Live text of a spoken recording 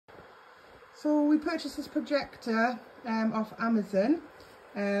So we purchased this projector off Amazon.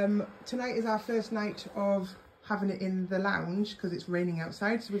 Tonight is our first night of having it in the lounge because it's raining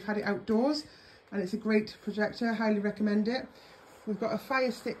outside, so we've had it outdoors, and it's a great projector. I highly recommend it. We've got a Fire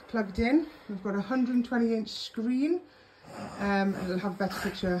Stick plugged in. We've got a 120-inch screen, and it'll have better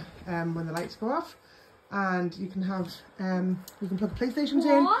picture when the lights go off. And you can have you can plug PlayStations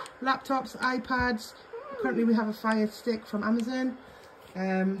in, laptops, iPads. Currently we have a Fire Stick from Amazon.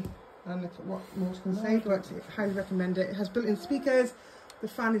 And look at what more can say, but I highly recommend it. It has built-in speakers. The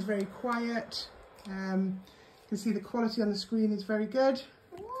fan is very quiet. You can see the quality on the screen is very good.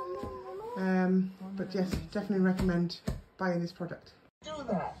 But yes, definitely recommend buying this product. Do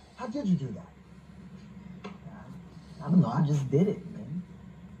that. How did you do that? I don't know, I just did it, man.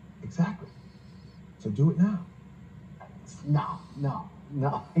 Exactly. So do it now. No.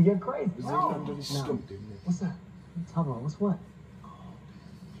 You're crazy. No. What's that? Talk about what's what?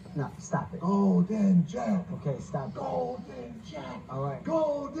 No, stop it. Golden Jet. Okay, stop it. Golden Jet. All right.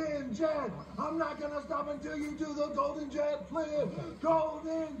 Golden Jet. I'm not gonna stop until you do the Golden Jet flip.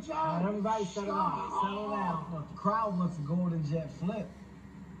 Golden Jet. All right, everybody settle down. Settle down. Look, the crowd wants a Golden Jet flip.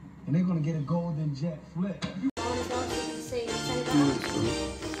 And they're gonna get a Golden Jet flip. I want to go to the city.